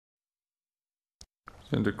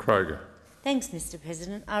Senator Kroger. Thanks, Mr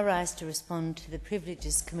President. I rise to respond to the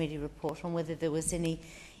Privileges Committee report on whether there was any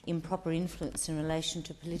improper influence in relation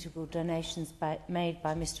to political donations made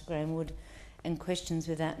by Mr Graham Wood and questions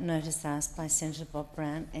without notice asked by Senator Bob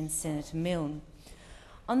Brown and Senator Milne.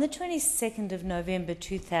 On the 22nd of November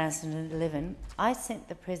 2011, I sent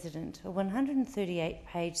the President a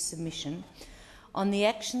 138-page submission on the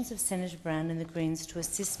actions of Senator Brown and the Greens to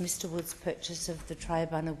assist Mr Wood's purchase of the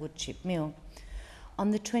Triabunna wood chip mill. On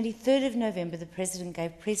the 23rd of November, the President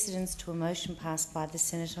gave precedence to a motion passed by the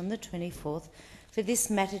Senate on the 24th for this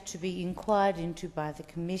matter to be inquired into by the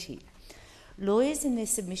committee. Lawyers in their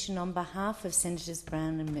submission on behalf of Senators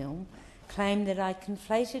Brown and Milne claim that I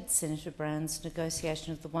conflated Senator Brown's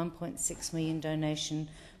negotiation of the $1.6 million donation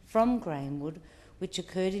from Graham Wood, which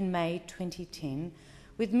occurred in May 2010,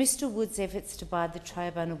 with Mr Wood's efforts to buy the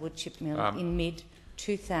Triabunna wood chip mill in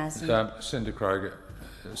mid-2000. Senator Kroger.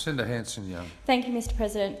 Senator Hanson-Young. Thank you, Mr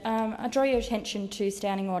President. I draw your attention to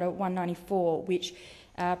Standing Order 194, which,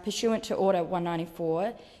 pursuant to Order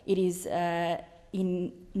 194, it is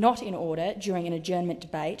not in order during an adjournment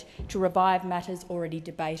debate to revive matters already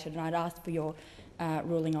debated, and I'd ask for your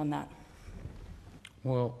ruling on that.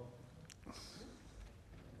 Well,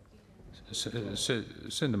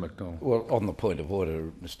 Senator McDonald. Well, on the point of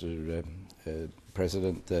order, Mr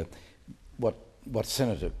President, what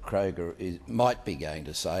Senator Kroger might be going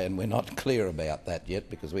to say, and we're not clear about that yet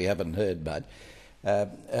because we haven't heard much,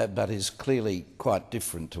 but is clearly quite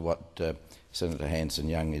different to what Senator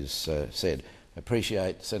Hanson-Young has said.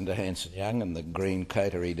 Appreciate Senator Hanson-Young and the Green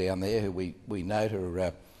coterie down there, who we note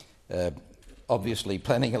are obviously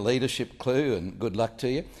planning a leadership clue, and good luck to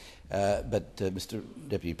you. But, Mr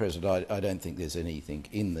Deputy President, I don't think there's anything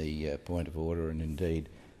in the point of order, and indeed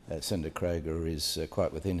Senator Kroger is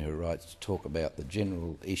quite within her rights to talk about the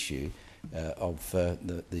general issue of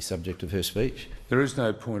the subject of her speech. There is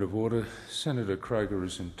no point of order. Senator Kroger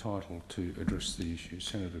is entitled to address the issue.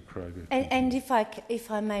 Senator Kroger. And if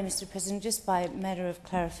I may, Mr President, just by matter of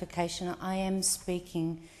clarification, I am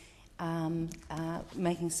speaking,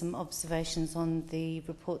 making some observations on the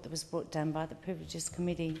report that was brought down by the Privileges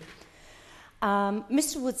Committee.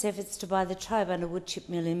 Mr Wood's efforts to buy the Triabunna wood chip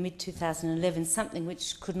mill in mid-2011, something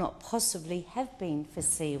which could not possibly have been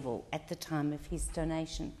foreseeable at the time of his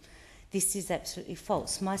donation. This is absolutely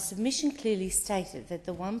false. My submission clearly stated that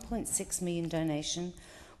the $1.6 million donation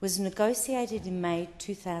was negotiated in May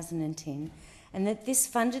 2010 and that this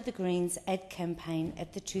funded the Greens' ad campaign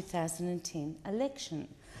at the 2010 election.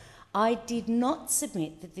 I did not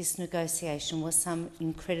submit that this negotiation was some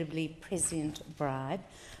incredibly prescient bribe,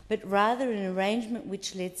 but rather an arrangement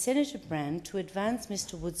which led Senator Brown to advance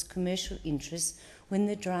Mr Wood's commercial interests when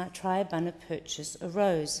the Triabunna purchase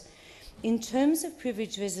arose. In terms of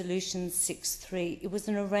Privilege Resolution 6.3, it was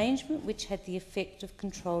an arrangement which had the effect of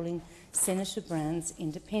controlling Senator Brown's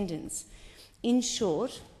independence. In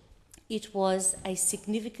short, it was a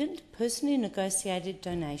significant, personally negotiated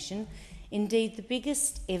donation, indeed the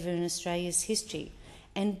biggest ever in Australia's history.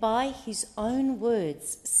 And by his own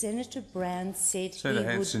words, Senator Brown said Senator he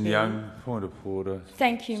would Hanson-Young, point of order.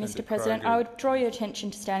 Thank you, Senator Mr President. Kroger. I would draw your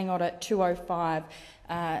attention to Standing Order 205,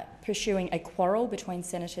 pursuing a quarrel between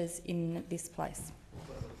senators in this place.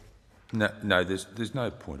 No, there's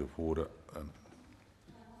no point of order.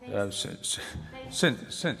 Senator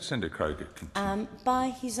Kroger, continue. By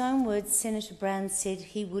his own words, Senator Brown said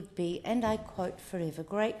he would be, and I quote, forever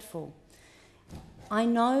grateful. I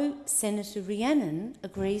know Senator Rhiannon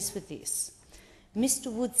agrees with this. Mr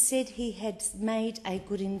Wood said he had made a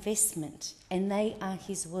good investment, and they are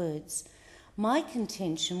his words. My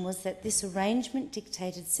contention was that this arrangement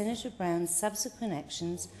dictated Senator Brown's subsequent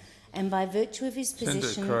actions, and by virtue of his position...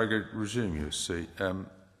 Senator Kroger, resume your seat.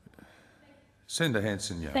 Senator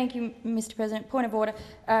Hanson-Young. Thank you, Mr President. Point of order.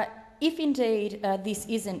 If indeed this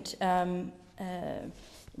isn't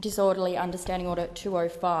disorderly under Standing Order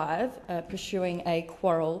 205, pursuing a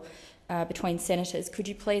quarrel between senators, could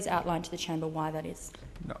you please outline to the chamber why that is?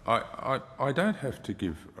 No, I don't have to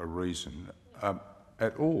give a reason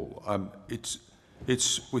at all. It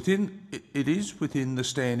is within the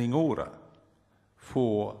standing order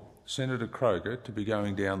for Senator Kroger to be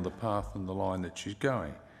going down the path and the line that she's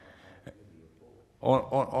going.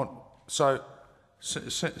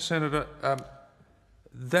 Senator,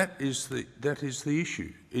 that is the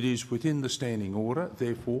issue. It is within the standing order.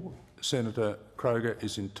 Therefore, Senator Kroger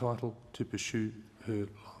is entitled to pursue her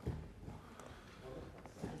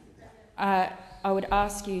line. I would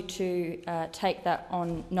ask you to take that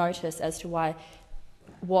on notice as to why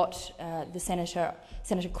what the Senator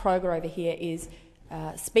Kroger over here is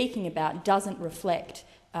speaking about doesn't reflect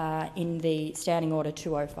in the Standing Order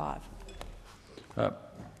 205.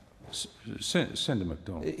 Senator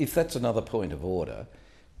McDonald. If that's another point of order,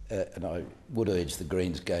 and I would urge the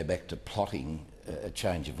Greens go back to plotting a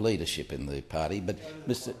change of leadership in the party, but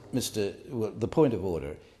the point of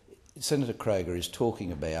order, Senator Kroger is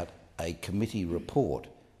talking about a committee report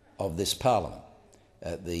of this parliament.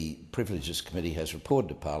 The Privileges Committee has reported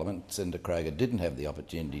to Parliament. Senator Kroger didn't have the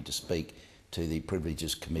opportunity to speak to the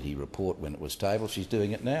Privileges Committee report when it was tabled. She's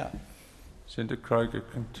doing it now. Senator Kroger,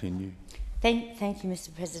 continue. Thank you,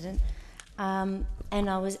 Mr. President. And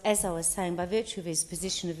as I was saying, by virtue of his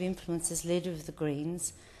position of influence as leader of the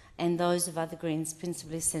Greens and those of other Greens,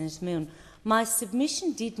 principally Senator Milne, my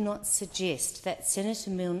submission did not suggest that Senator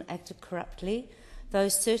Milne acted corruptly, though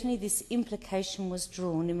certainly this implication was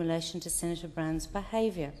drawn in relation to Senator Brown's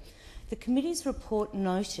behaviour. The committee's report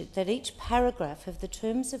noted that each paragraph of the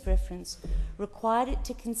terms of reference required it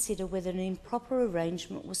to consider whether an improper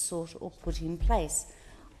arrangement was sought or put in place.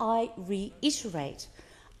 I reiterate,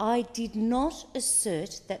 I did not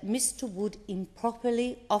assert that Mr Wood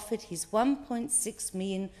improperly offered his $1.6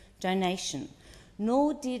 million donation,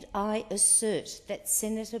 nor did I assert that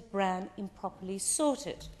Senator Brown improperly sought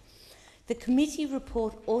it. The committee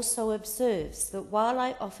report also observes that while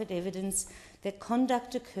I offered evidence that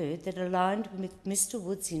conduct occurred that aligned with Mr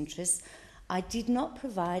Wood's interests, I did not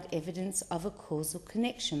provide evidence of a causal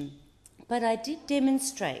connection. But I did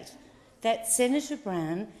demonstrate that Senator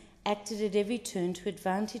Brown acted at every turn to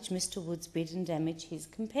advantage Mr Wood's bid and damage his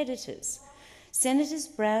competitors. Senators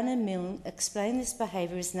Brown and Milne explain this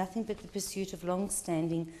behaviour as nothing but the pursuit of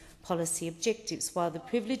long-standing policy objectives, while the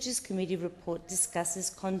Privileges Committee report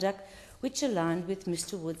discusses conduct which aligned with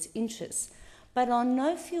Mr Wood's interests. But on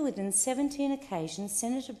no fewer than 17 occasions,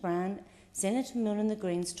 Senator Brown, Senator Milne and the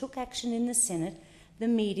Greens took action in the Senate, the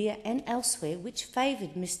media and elsewhere which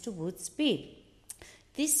favoured Mr Wood's bid.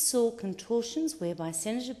 This saw contortions whereby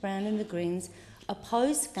Senator Brown and the Greens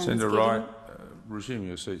opposed guns. Senator Wright, resume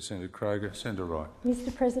your seat. Senator Kroger. Senator Wright.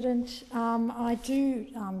 Mr President, I do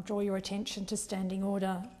draw your attention to Standing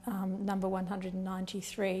Order number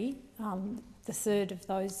 193, the third of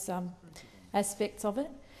those aspects of it.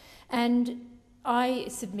 And I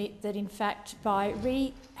submit that, in fact, by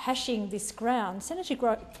rehashing this ground, Senator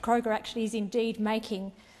Kroger actually is indeed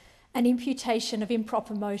making an imputation of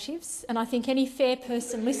improper motives, and I think any fair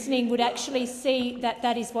person listening would actually see that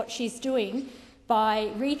that is what she's doing by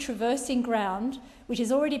retraversing ground which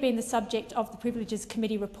has already been the subject of the Privileges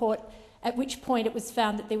Committee report, at which point it was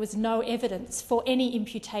found that there was no evidence for any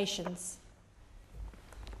imputations.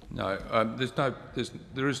 No,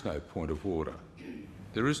 there is no point of order.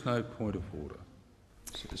 There is no point of order.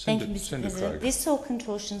 Thank you, Mr President. This saw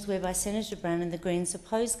contortions whereby Senator Brown and the Greens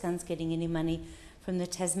opposed guns getting any money from the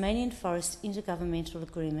Tasmanian Forest Intergovernmental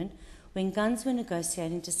Agreement when guns were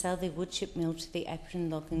negotiating to sell their woodchip mill to the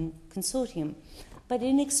Apron Logging Consortium. But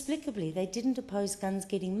inexplicably, they didn't oppose guns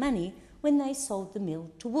getting money when they sold the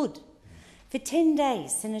mill to Wood. For 10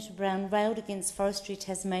 days, Senator Brown railed against Forestry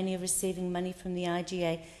Tasmania receiving money from the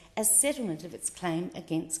IGA as settlement of its claim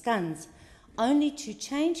against guns, only to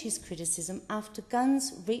change his criticism after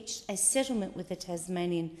guns reached a settlement with the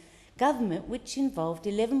Tasmanian government which involved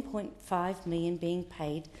 $11.5 million being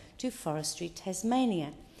paid to Forestry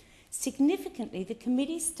Tasmania. Significantly, the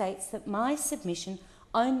committee states that my submission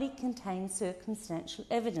only contains circumstantial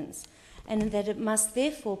evidence and that it must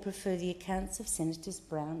therefore prefer the accounts of Senators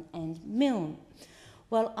Brown and Milne.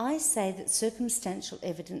 Well, I say that circumstantial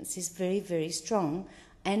evidence is very, very strong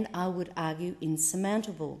and I would argue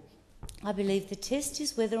insurmountable. I believe the test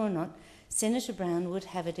is whether or not Senator Brown would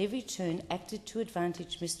have at every turn acted to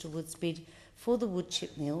advantage Mr Wood's bid for the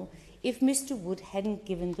woodchip mill if Mr Wood hadn't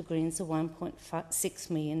given the Greens a $1.6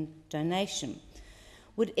 million donation.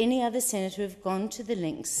 Would any other senator have gone to the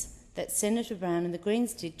lengths that Senator Brown and the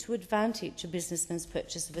Greens did to advantage a businessman's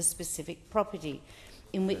purchase of a specific property,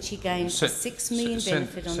 in which he gained a $6 million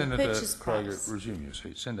benefit on the purchase price? Senator Kroger, resume your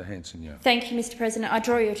seat. Senator Hanson, yeah. Thank you, Mr President. I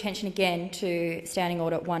draw your attention again to Standing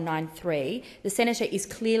Order 193. The Senator is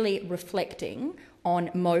clearly reflecting on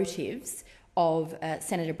motives of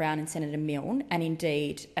Senator Brown and Senator Milne, and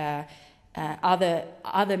indeed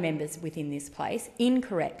other members within this place,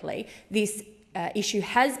 incorrectly. This issue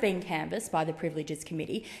has been canvassed by the Privileges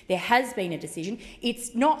Committee. There has been a decision.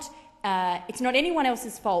 It's not anyone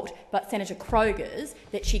else's fault but Senator Kroger's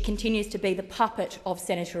that she continues to be the puppet of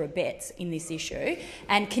Senator Abetz in this issue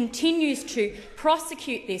and continues to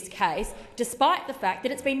prosecute this case despite the fact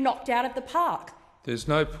that it's been knocked out of the park. There is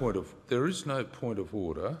no point of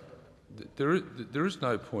order. There is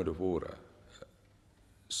no point of order.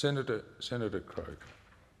 Senator Kroger.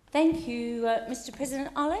 Thank you, Mr President.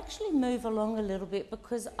 I'll actually move along a little bit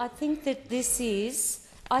because I think that this is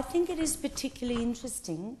I think it is particularly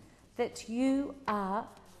interesting that you are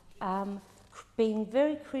being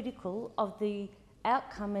very critical of the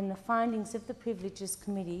outcome and the findings of the Privileges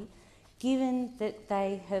Committee, given that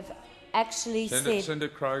they have actually said... Senator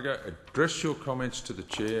Kroger, address your comments to the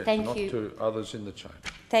Chair, not to others in the chamber.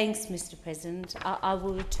 Thanks, Mr President. I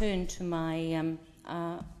will return to my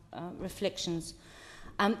reflections.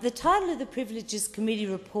 The title of the Privileges Committee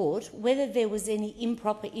report, whether there was any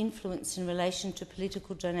improper influence in relation to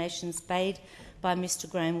political donations made by Mr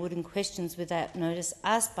Graham Wood and questions without notice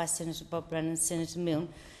asked by Senator Bob Brown and Senator Milne,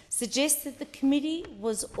 suggests that the committee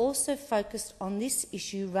was also focused on this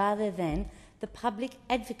issue rather than the public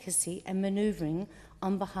advocacy and manoeuvring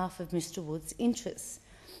on behalf of Mr Wood's interests.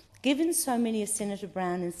 Given so many of Senator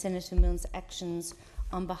Brown and Senator Milne's actions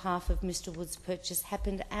on behalf of Mr Wood's purchase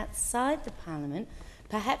happened outside the Parliament,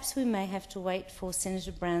 perhaps we may have to wait for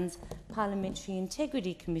Senator Brown's Parliamentary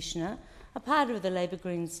Integrity Commissioner, a part of the Labor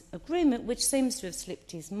Greens agreement, which seems to have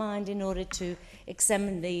slipped his mind, in order to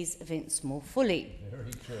examine these events more fully.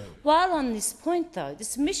 Very true. While on this point, though, the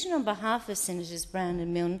submission on behalf of Senators Brown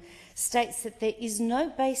and Milne states that there is no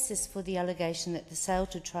basis for the allegation that the sale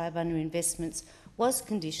to Tribunal Investments was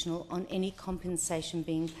conditional on any compensation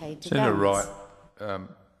being paid to Senator governments. Wright,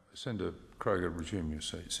 Senator Kroger, resume your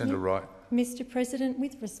seat. Senator Wright. Mr President,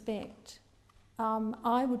 with respect,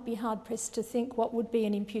 I would be hard-pressed to think what would be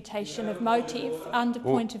an imputation of motive under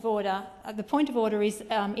point of order. The point of order is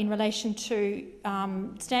in relation to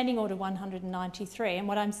Standing Order 193, and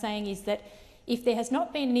what I'm saying is that if there has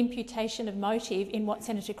not been an imputation of motive in what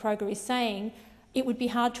Senator Kroger is saying, it would be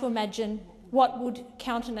hard to imagine what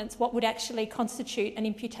would actually constitute an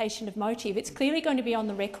imputation of motive. It's clearly going to be on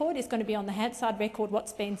the record, it's going to be on the Hansard record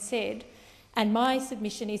what's been said, and my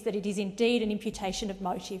submission is that it is indeed an imputation of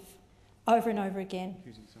motive, over and over again.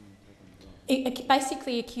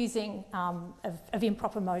 Basically accusing of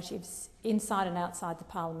improper motives inside and outside the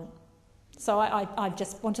Parliament. So I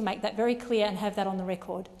just want to make that very clear and have that on the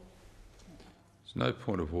record. There's no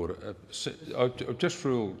point of order. I've just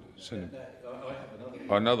ruled...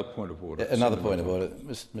 Another point of order. Another point of order,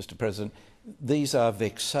 Mr President. These are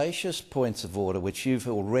vexatious points of order which you've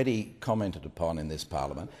already commented upon in this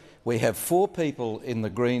Parliament. We have 4 people in the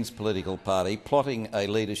Greens political party plotting a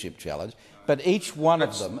leadership challenge, but each one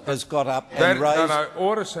of them has got up and raised... No,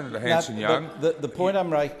 order, Senator Hanson-Young. The point I'm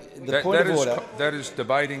making... That is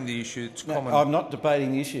debating the issue. It's common. I'm not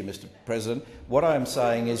debating the issue, Mr President. What I'm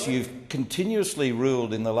saying is you've continuously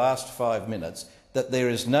ruled in the last 5 minutes that there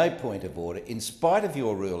is no point of order. In spite of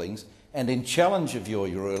your rulings and in challenge of your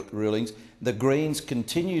rulings, the Greens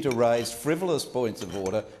continue to raise frivolous points of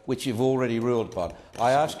order which you've already ruled upon.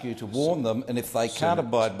 I ask you to warn them, and if they can't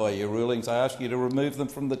abide by your rulings, I ask you to remove them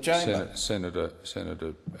from the chamber. Senator,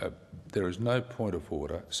 there is no point of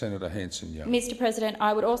order. Senator Hanson-Young. Mr President,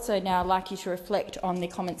 I would also now like you to reflect on the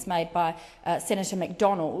comments made by Senator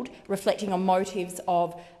McDonald, reflecting on motives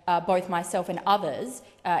of both myself and others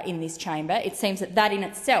in this chamber. It seems that in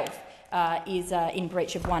itself is in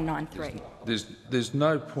breach of 193. There's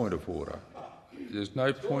no point of order. There's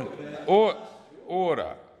no point...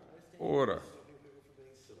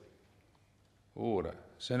 Order.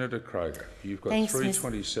 Senator Kroger, you've got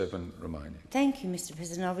 327 remaining. Thank you, Mr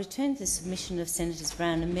President. I'll return to the submission of Senators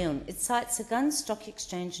Brown and Milne. It cites a Gun Stock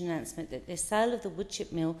Exchange announcement that their sale of the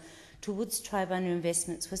woodchip mill to Woods Tribunal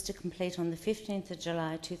Investments was to complete on the 15th of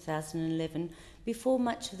July 2011, before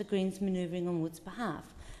much of the Greens manoeuvring on Woods' behalf.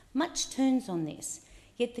 Much turns on this,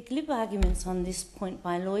 yet the glib arguments on this point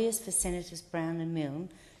by lawyers for Senators Brown and Milne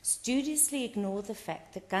studiously ignore the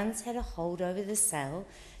fact that Guns had a hold over the sale,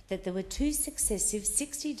 that there were 2 successive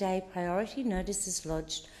 60-day priority notices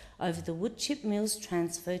lodged over the woodchip mill's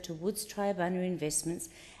transfer to Woods Tribunal Investments,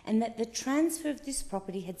 and that the transfer of this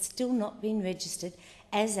property had still not been registered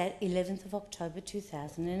as at 11th of October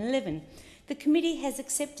 2011. The committee has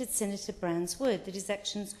accepted Senator Brown's word that his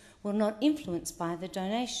actions were not influenced by the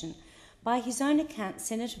donation. By his own account,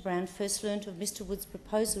 Senator Brown first learnt of Mr Wood's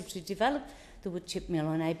proposal to develop the woodchip mill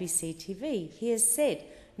on ABC TV. He has said,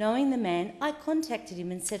 knowing the man, I contacted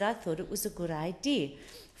him and said I thought it was a good idea,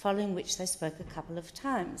 following which they spoke a couple of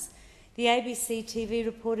times. The ABC TV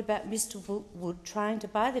report about Mr Wood trying to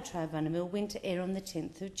buy the Tribunal mill went to air on the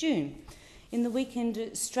 10th of June. In the Weekend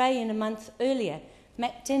Australian a month earlier,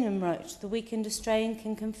 Matt Denham wrote, the Weekend Australian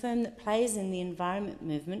can confirm that players in the environment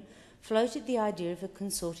movement floated the idea of a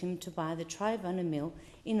consortium to buy the Tribunal mill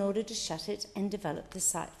in order to shut it and develop the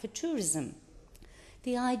site for tourism.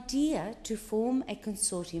 The idea to form a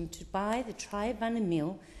consortium to buy the Tribunal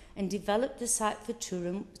mill and develop the site for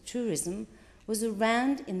tourism was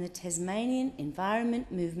around in the Tasmanian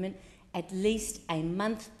environment movement at least a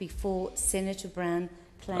month before Senator Brown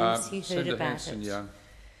claims he heard Senator about Hanson it. Young.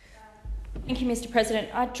 Thank you, Mr President.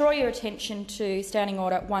 I draw your attention to Standing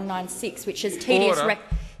Order 196, which is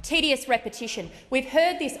tedious repetition. We've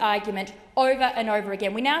heard this argument over and over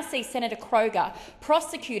again. We now see Senator Kroger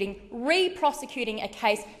re-prosecuting a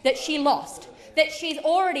case that she lost, that she's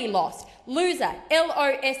already lost. Loser,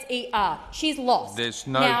 L-O-S-E-R. She's lost. There's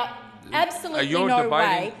no... Now, absolutely no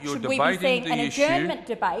way should we be seeing an adjournment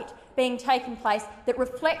debate being taken place that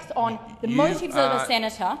reflects on the motives of a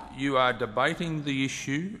senator. You are debating the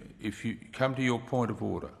issue if you come to your point of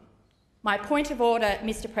order. My point of order,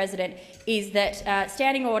 Mr President, is that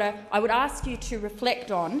Standing Order, I would ask you to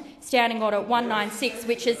reflect on Standing Order 196,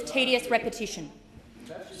 which is tedious repetition.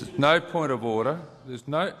 There's no point of order. There's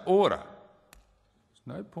no order.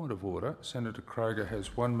 There's no point of order. Senator Kroger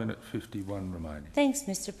has 1 minute 51 remaining. Thanks,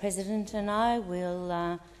 Mr President, and I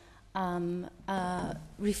will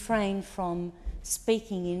refrain from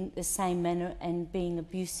speaking in the same manner and being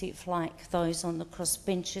abusive like those on the cross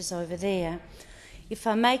benches over there. If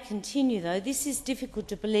I may continue, though, this is difficult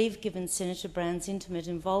to believe given Senator Brown's intimate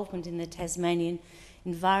involvement in the Tasmanian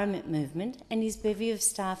environment movement and his bevy of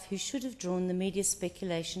staff who should have drawn the media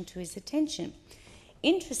speculation to his attention.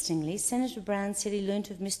 Interestingly, Senator Brown said he learnt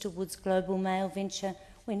of Mr Wood's global mail venture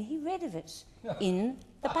when he read of it in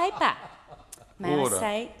the paper. May I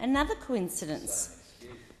say another coincidence?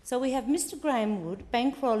 So we have Mr Graham Wood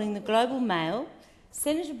bankrolling the Global Mail.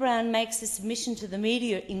 Senator Brown makes a submission to the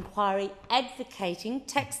media inquiry advocating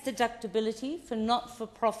tax deductibility for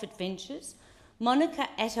not-for-profit ventures. Monica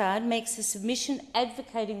Attard makes a submission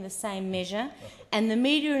advocating the same measure, and the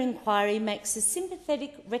media inquiry makes a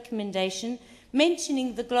sympathetic recommendation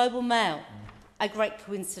mentioning the Global Mail. A great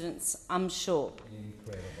coincidence, I'm sure.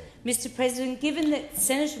 Incredible. Mr President, given that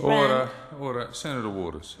Senator Brown... Order. Senator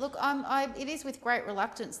Waters. Look, it is with great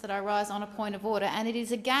reluctance that I rise on a point of order, and it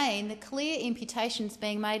is again the clear imputations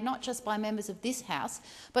being made not just by members of this House,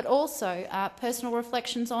 but also personal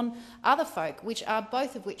reflections on other folk,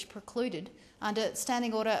 both of which precluded under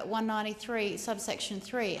Standing Order 193, subsection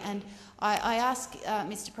 3. And I ask,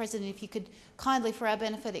 Mr President, if you could kindly, for our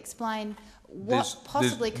benefit, explain what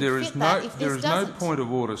possibly could fit that if this doesn't. There is no point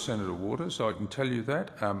of order, Senator Waters, I can tell you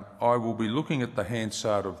that. I will be looking at the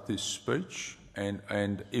Hansard of this speech,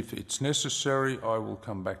 and if it's necessary, I will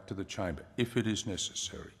come back to the chamber, if it is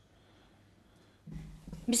necessary.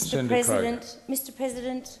 Mr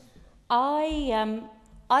President,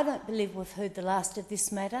 I don't believe we've heard the last of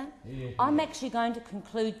this matter. I'm actually going to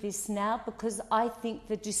conclude this now because I think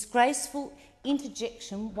the disgraceful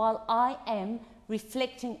interjection, while I am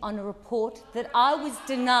reflecting on a report that I was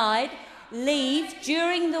denied leave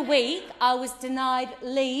during the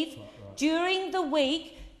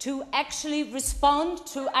week, to actually respond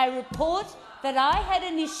to a report that I had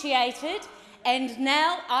initiated, and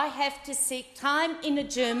now I have to seek time in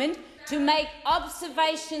adjournment to make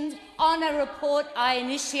observations on a report I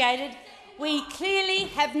initiated. We clearly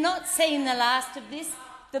have not seen the last of this.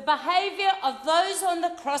 The behaviour of those on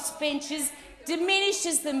the crossbenches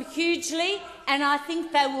diminishes them hugely, and I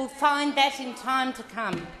think they will find that in time to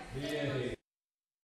come.